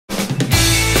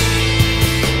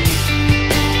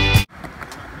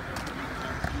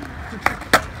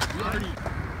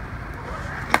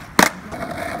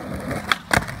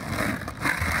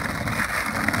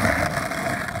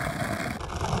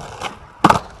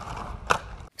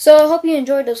So I hope you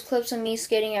enjoyed those clips of me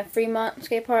skating at Fremont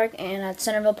skate park and at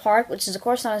Centerville Park, which is of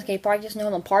course not a skate park, just a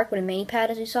normal park with a mini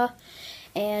pad as you saw.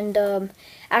 And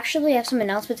actually I have some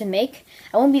announcement to make.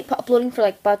 I won't be uploading for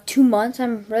like about 2 months.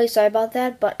 I'm really sorry about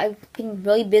that, but I've been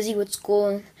really busy with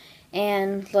school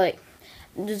and like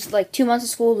there's like 2 months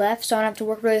of school left, so I have to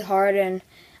work really hard and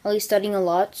at least studying a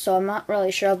lot, so I'm not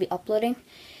really sure I'll be uploading.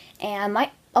 And I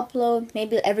might upload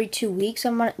maybe every 2 weeks,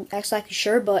 I'm not exactly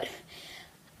sure, but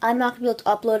I'm not going to be able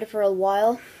to upload it for a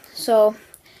while. So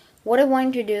what I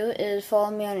want you to do is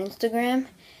follow me on Instagram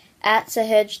at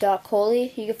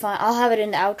sahej.kohli. You can find, I'll have it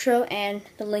in the outro and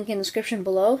the link in the description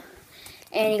below.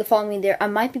 And you can follow me there. I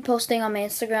might be posting on my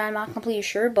Instagram, I'm not completely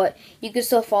sure, but you can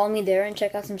still follow me there and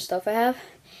check out some stuff I have.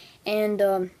 And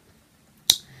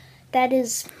that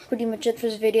is pretty much it for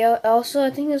this video. Also,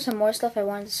 I think there's some more stuff I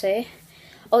wanted to say.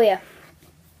 Oh yeah.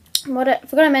 I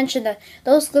forgot to mention that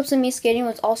those clips of me skating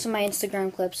was also my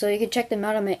Instagram clip, so you can check them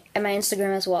out on my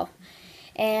Instagram as well.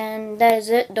 And that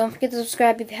is it. Don't forget to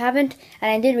subscribe if you haven't.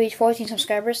 And I did reach 14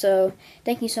 subscribers, so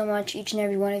thank you so much, each and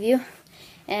every one of you.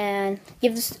 And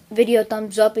give this video a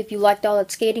thumbs up if you liked all that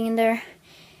skating in there.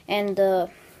 And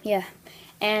yeah,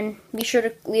 and be sure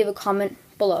to leave a comment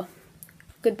below.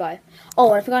 Goodbye.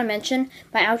 Oh, and I forgot to mention,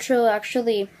 my outro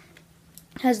actually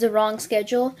has the wrong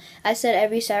schedule. I said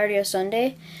every Saturday or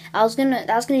Sunday. That was gonna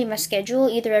be my schedule,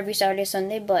 either every Saturday or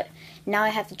Sunday, but now I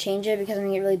have to change it because I'm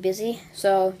gonna get really busy.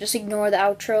 So just ignore the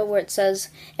outro where it says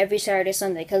every Saturday or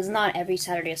Sunday, because it's not every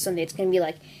Saturday or Sunday. It's gonna be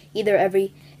like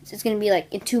it's gonna be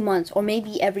like in 2 months or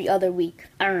maybe every other week.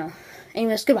 I don't know.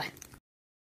 Anyways, goodbye.